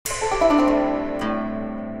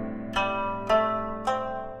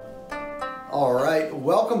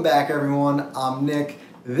Welcome back everyone, I'm Nick.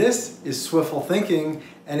 This is Swiftful Thinking,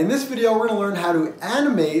 and in this video we're going to learn how to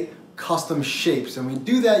animate custom shapes, and we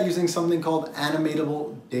do that using something called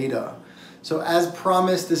AnimateableData. So as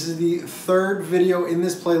promised, this is the third video in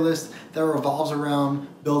this playlist that revolves around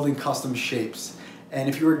building custom shapes. And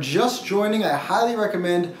if you are just joining, I highly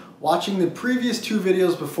recommend watching the previous two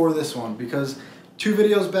videos before this one, because 2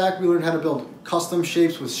 videos back we learned how to build custom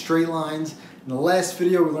shapes with straight lines. In the last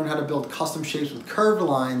video we learned how to build custom shapes with curved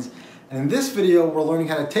lines. And in this video we're learning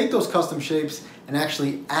how to take those custom shapes and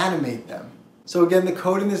actually animate them. So again, the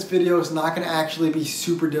code in this video is not going to actually be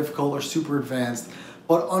super difficult or super advanced,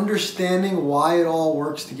 but understanding why it all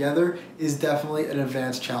works together is definitely an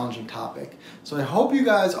advanced, challenging topic. So I hope you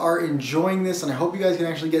guys are enjoying this, and I hope you guys can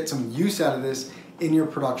actually get some use out of this in your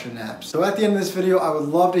production apps. So at the end of this video, I would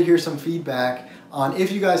love to hear some feedback on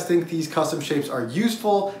if you guys think these custom shapes are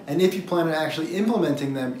useful and if you plan on actually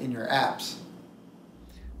implementing them in your apps.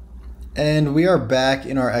 And we are back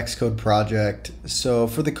in our Xcode project. So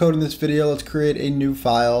for the code in this video, let's create a new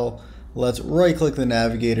file. Let's right click the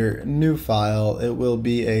navigator, new file. It will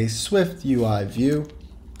be a SwiftUI view.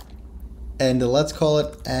 And let's call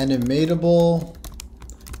it Animatable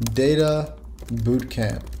Data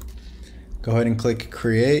Bootcamp. Go ahead and click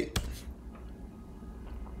create.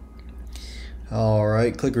 All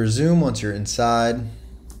right, click resume once you're inside.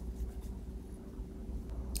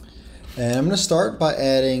 And I'm going to start by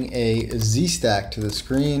adding a Z stack to the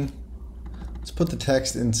screen. Let's put the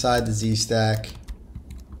text inside the Z stack.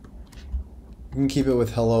 We can keep it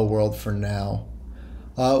with hello world for now.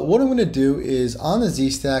 What I'm going to do is on the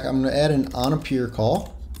Z stack, I'm going to add an onAppear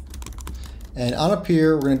call. And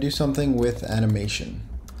onAppear, we're going to do something with animation.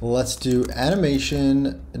 Let's do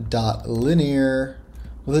animation.linear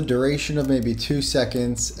with a duration of maybe 2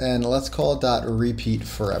 seconds, and let's call it .repeat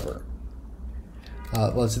forever.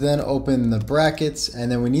 Let's then open the brackets,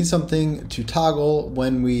 and then we need something to toggle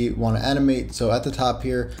when we want to animate. So at the top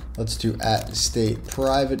here, let's do @state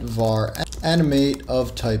private var animate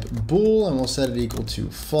of type bool, and we'll set it equal to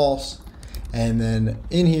false. And then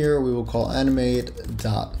in here, we will call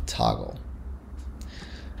animate.toggle.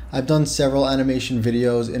 I've done several animation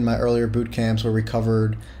videos in my earlier boot camps where we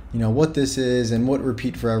covered, what this is and what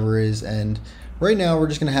repeat forever is. And right now we're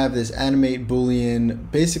just going to have this animate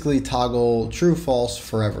boolean basically toggle true false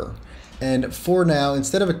forever. And for now,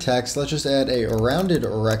 instead of a text, let's just add a rounded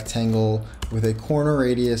rectangle with a corner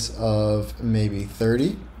radius of maybe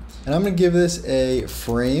 30. And I'm going to give this a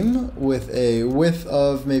frame with a width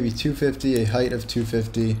of maybe 250, a height of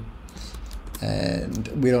 250, and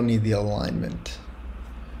we don't need the alignment.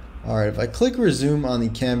 All right, if I click resume on the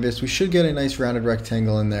canvas, we should get a nice rounded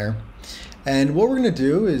rectangle in there. And what we're going to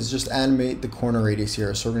do is just animate the corner radius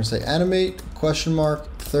here. So we're going to say animate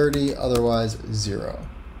 $30, otherwise 0.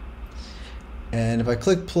 And if I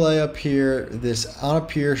click play up here, this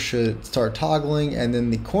onAppear should start toggling, and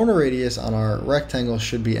then the corner radius on our rectangle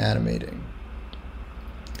should be animating.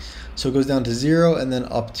 So it goes down to 0 and then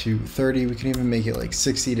up to 30. We can even make it like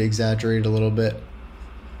 60 to exaggerate it a little bit.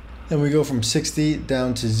 Then we go from 60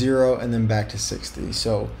 down to 0 and then back to 60.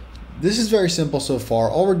 So this is very simple so far.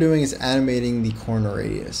 All we're doing is animating the corner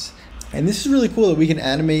radius. And this is really cool that we can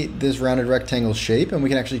animate this rounded rectangle shape, and we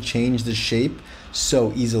can actually change the shape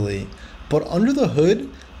so easily. But under the hood,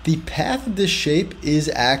 the path of this shape is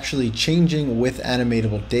actually changing with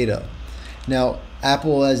animatable data. Now,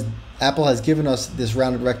 Apple has given us this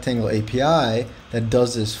rounded rectangle API that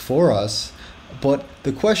does this for us. But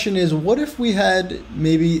the question is, what if we had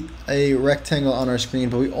maybe a rectangle on our screen,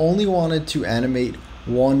 but we only wanted to animate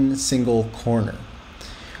one single corner?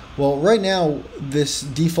 Well, right now, this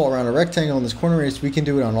default rounded rectangle and this corner radius, we can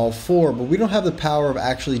do it on all 4, but we don't have the power of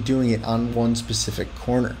actually doing it on one specific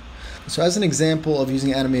corner. So as an example of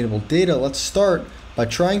using animatable data, let's start by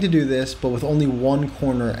trying to do this, but with only one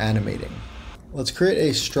corner animating. Let's create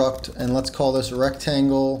a struct, and let's call this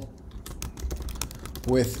rectangle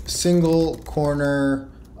with single corner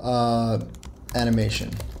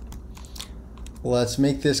animation. Let's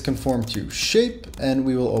make this conform to shape, and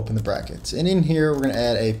we will open the brackets. And in here, we're going to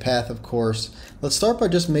add a path, of course. Let's start by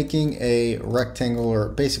just making a rectangle, or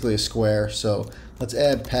basically a square. So let's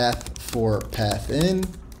add path for path in,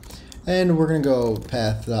 and we're going to go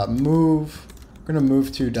path.move. We're going to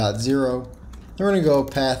move to .0. Then we're going to go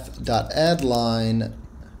path.addLine,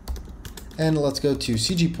 and let's go to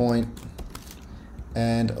CG point.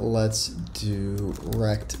 And let's do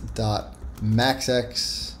rect.maxx,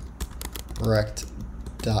 rect.minY.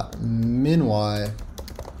 I'm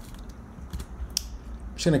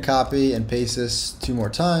just going to copy and paste this 2 more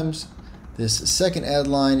times. This second add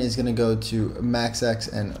line is going to go to maxx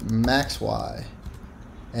and maxy.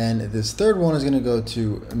 And this third one is going to go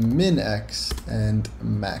to min x and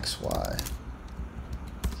max y.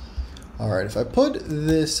 All right, if I put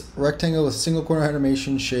this rectangle with single corner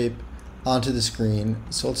animation shape onto the screen,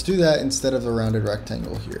 so let's do that instead of the rounded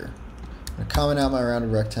rectangle here. I'm going to comment out my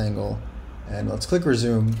rounded rectangle and let's click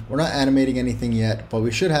resume. We're not animating anything yet, but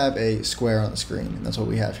we should have a square on the screen, and that's what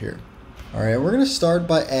we have here. All right, we're going to start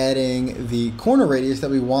by adding the corner radius that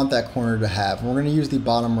we want that corner to have. And we're going to use the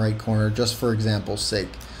bottom right corner just for example's sake.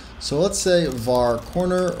 So let's say var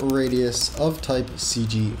corner radius of type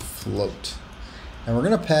CG float. And we're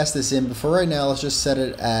going to pass this in, but for right now, let's just set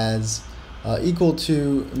it as equal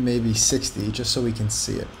to maybe 60, just so we can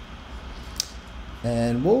see it.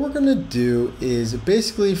 And what we're going to do is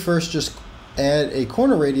basically first just add a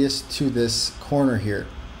corner radius to this corner here.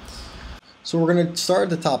 So we're going to start at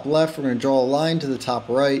the top left, we're going to draw a line to the top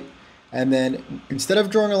right, and then instead of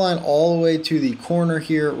drawing a line all the way to the corner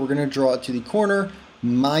here, we're going to draw it to the corner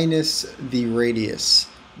minus the radius,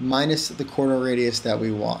 minus the corner radius that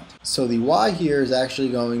we want. So the y here is actually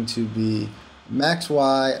going to be max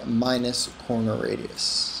y minus corner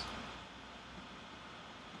radius.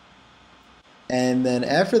 And then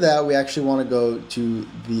after that, we actually want to go to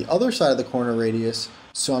the other side of the corner radius.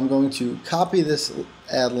 So I'm going to copy this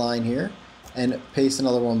add line here and paste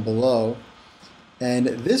another one below. And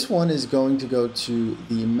this one is going to go to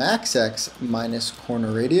the max x minus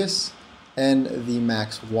corner radius and the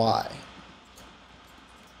max y.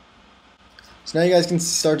 So now you guys can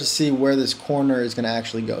start to see where this corner is going to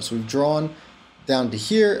actually go. So we've drawn down to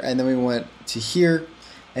here, and then we went to here.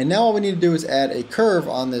 And now all we need to do is add a curve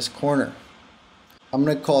on this corner. I'm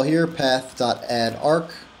going to call here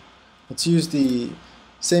path.addArc. Let's use the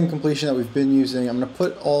same completion that we've been using. I'm going to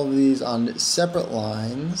put all of these on separate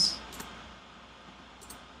lines.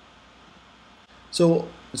 So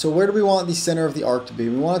where do we want the center of the arc to be?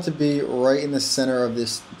 We want it to be right in the center of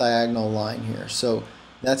this diagonal line here. So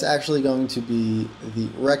that's actually going to be the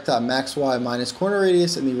rect.maxy minus corner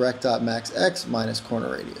radius and the rect.maxx minus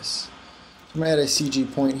corner radius. So I'm going to add a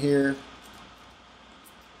CG point here.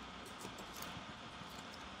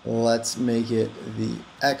 Let's make it the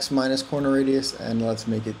x minus corner radius, and let's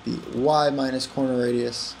make it the y minus corner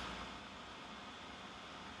radius.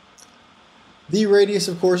 The radius,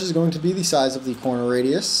 of course, is going to be the size of the corner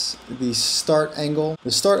radius. The start angle. The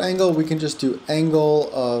start angle, we can just do angle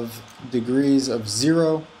of degrees of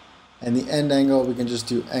 0, and the end angle, we can just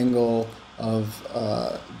do angle of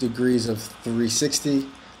degrees of 360.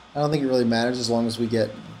 I don't think it really matters as long as we get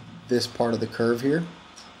this part of the curve here.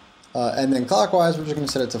 And then clockwise, we're just going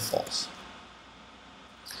to set it to false.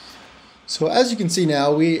 So as you can see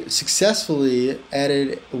now, we successfully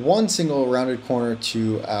added one single rounded corner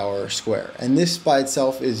to our square. And this by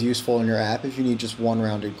itself is useful in your app if you need just one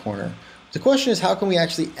rounded corner. The question is, how can we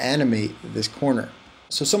actually animate this corner?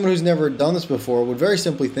 So someone who's never done this before would very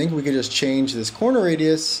simply think we could just change this corner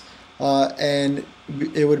radius and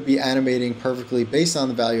it would be animating perfectly based on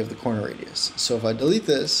the value of the corner radius. So if I delete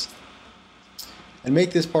this and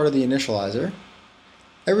make this part of the initializer,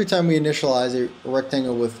 every time we initialize a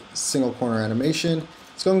rectangle with single corner animation,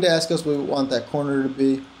 it's going to ask us what we want that corner to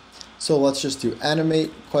be. So let's just do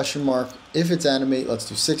animate question mark. If it's animate, let's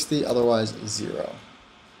do 60, otherwise 0.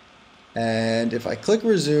 And if I click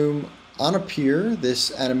resume on appear,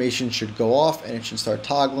 this animation should go off and it should start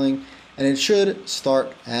toggling and it should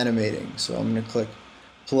start animating. So I'm going to click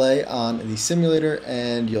play on the simulator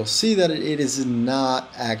and you'll see that it is not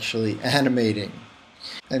actually animating.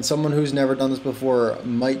 And someone who's never done this before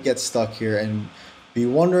might get stuck here and be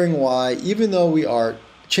wondering why, even though we are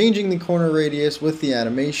changing the corner radius with the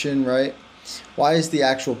animation, right? Why is the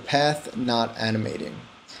actual path not animating?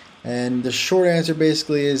 And the short answer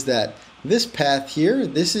basically is that this path here,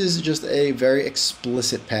 this is just a very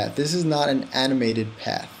explicit path. This is not an animated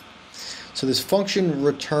path. So this function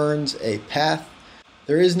returns a path.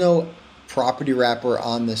 There is no property wrapper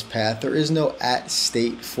on this path. There is no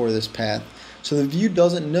 @state for this path. So the view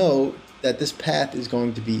doesn't know that this path is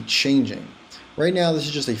going to be changing. Right now, this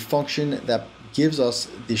is just a function that gives us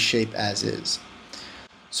the shape as is.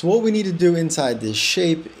 So what we need to do inside this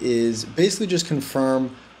shape is basically just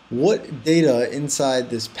confirm what data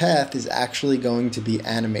inside this path is actually going to be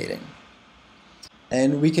animating.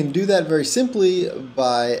 And we can do that very simply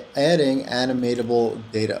by adding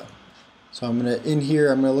AnimateableData. So I'm going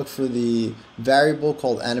to look for the variable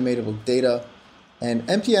called AnimateableData. And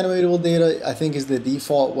empty AnimateableData, I think, is the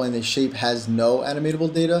default when the shape has no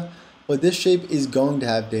AnimateableData, but this shape is going to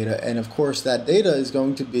have data, and of course that data is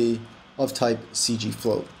going to be of type CG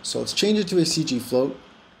float. So let's change it to a CG float,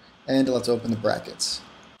 and let's open the brackets.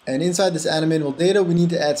 And inside this AnimateableData, we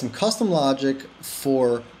need to add some custom logic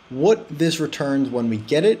for what this returns when we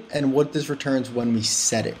get it and what this returns when we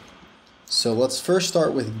set it. So let's first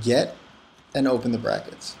start with get and open the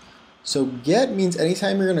brackets. So get means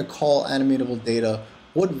anytime you're going to call AnimateableData,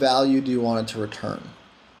 what value do you want it to return?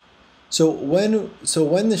 So when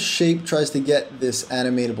the shape tries to get this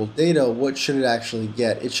AnimateableData, what should it actually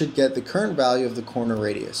get? It should get the current value of the corner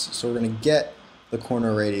radius. So we're going to get the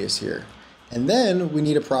corner radius here. And then we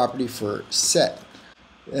need a property for set.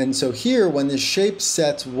 And so here, when this shape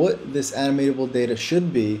sets what this AnimateableData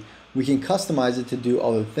should be, we can customize it to do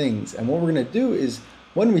other things. And what we're going to do is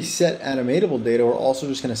when we set AnimateableData, we're also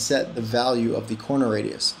just going to set the value of the corner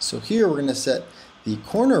radius. So here we're going to set the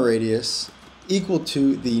corner radius equal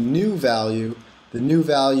to the new value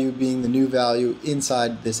being the new value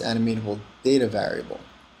inside this AnimateableData variable.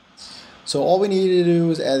 So all we need to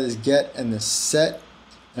do is add this get and this set.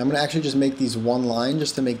 And I'm going to actually just make these one line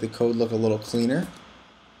just to make the code look a little cleaner.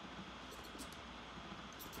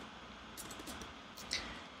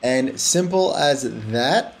 And simple as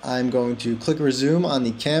that, I'm going to click resume on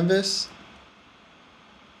the canvas.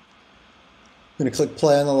 I'm going to click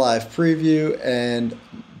play on the live preview, and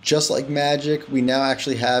just like magic, we now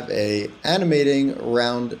actually have a animating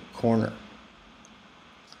round corner.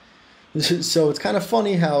 So it's kind of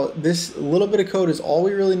funny how this little bit of code is all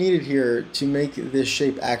we really needed here to make this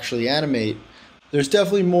shape actually animate. There's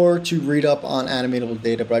definitely more to read up on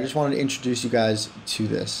AnimateableData, but I just wanted to introduce you guys to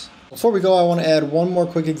this. Before we go, I want to add one more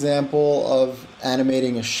quick example of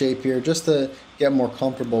animating a shape here just to get more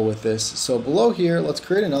comfortable with this. So below here, let's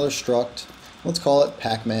create another struct. Let's call it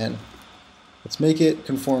Pac-Man. Let's make it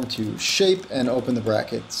conform to shape and open the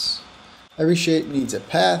brackets. Every shape needs a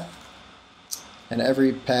path, and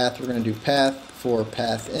every path we're going to do path for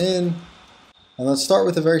path in. And let's start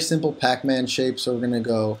with a very simple Pac-Man shape. So we're going to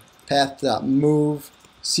go path.move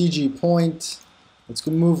CG point. Let's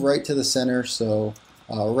go move right to the center. So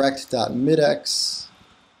rect.midx,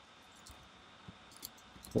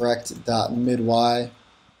 rect.midy.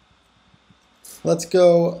 Let's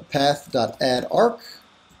go path.addArc.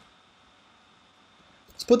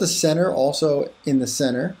 Let's put the center also in the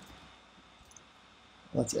center.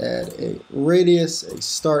 Let's add a radius, a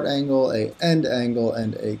start angle, a end angle,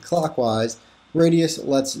 and a clockwise. Radius,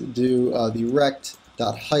 let's do the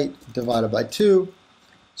rect.height divided by 2.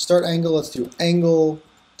 Start angle, let's do angle.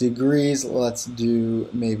 Degrees, let's do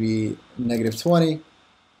maybe -20.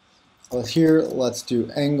 Here, let's do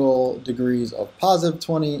angle degrees of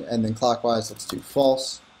 +20, and then clockwise, let's do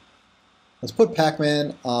false. Let's put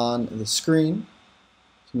Pac-Man on the screen.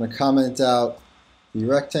 So I'm going to comment out the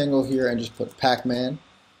rectangle here and just put Pac-Man.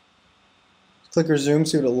 Click resume,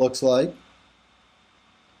 see what it looks like.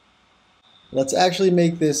 Let's actually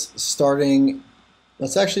make this starting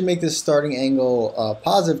angle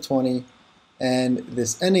 +20. And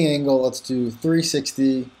this ending angle, let's do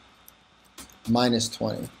 360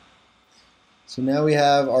 -20. So now we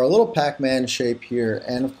have our little Pac-Man shape here,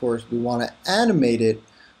 and of course we want to animate it.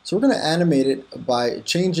 So we're going to animate it by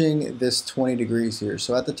changing this 20 degrees here.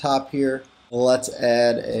 So at the top here, let's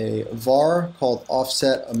add a var called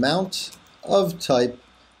offset amount of type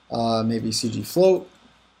maybe CG float.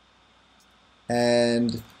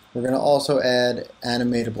 And we're going to also add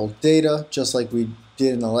animatable data, just like we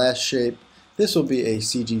did in the last shape. This will be a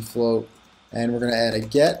CG float, and we're going to add a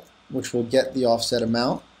get, which will get the offset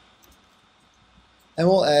amount. And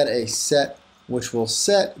we'll add a set, which will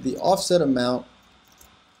set the offset amount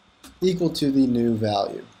equal to the new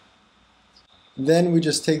value. Then we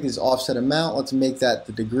just take this offset amount, let's make that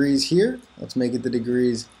the degrees here. Let's make it the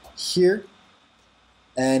degrees here.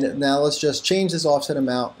 And now let's just change this offset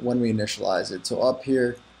amount when we initialize it. So up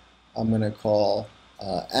here, I'm going to call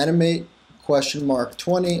animate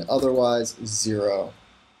 $20, otherwise 0.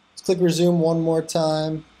 Let's click resume one more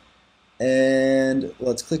time, and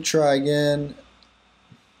let's click try again.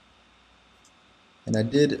 And I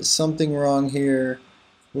did something wrong here.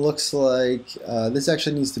 Looks like this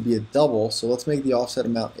actually needs to be a double, so let's make the offset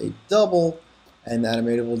amount a double and the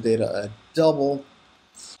animatable-data a double.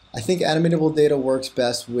 I think animatable-data works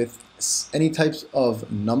best with any types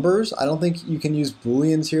of numbers. I don't think you can use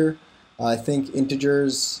booleans here. I think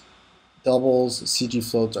integers, doubles, CG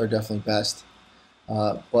floats are definitely best.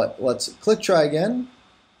 But let's click try again,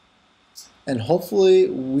 and hopefully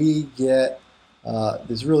we get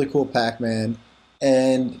this really cool Pac-Man.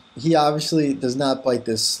 And he obviously does not bite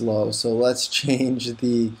this slow, so let's change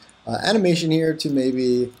the animation here to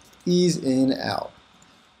maybe ease in out.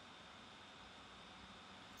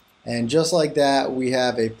 And just like that, we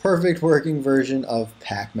have a perfect working version of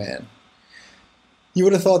Pac-Man. You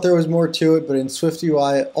would have thought there was more to it, but in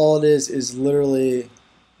SwiftUI, all it is literally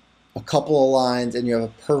a couple of lines, and you have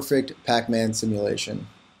a perfect Pac-Man simulation.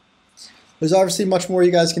 There's obviously much more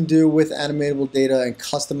you guys can do with animatable data and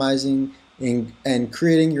customizing and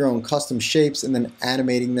creating your own custom shapes and then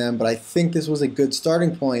animating them, but I think this was a good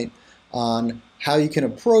starting point on how you can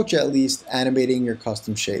approach at least animating your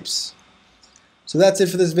custom shapes. So that's it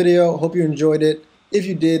for this video. Hope you enjoyed it. If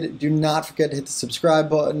you did, do not forget to hit the subscribe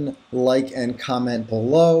button, like, and comment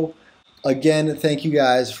below. Again, thank you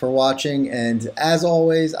guys for watching, and as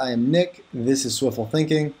always, I am Nick, this is Swiftful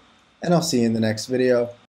Thinking, and I'll see you in the next video.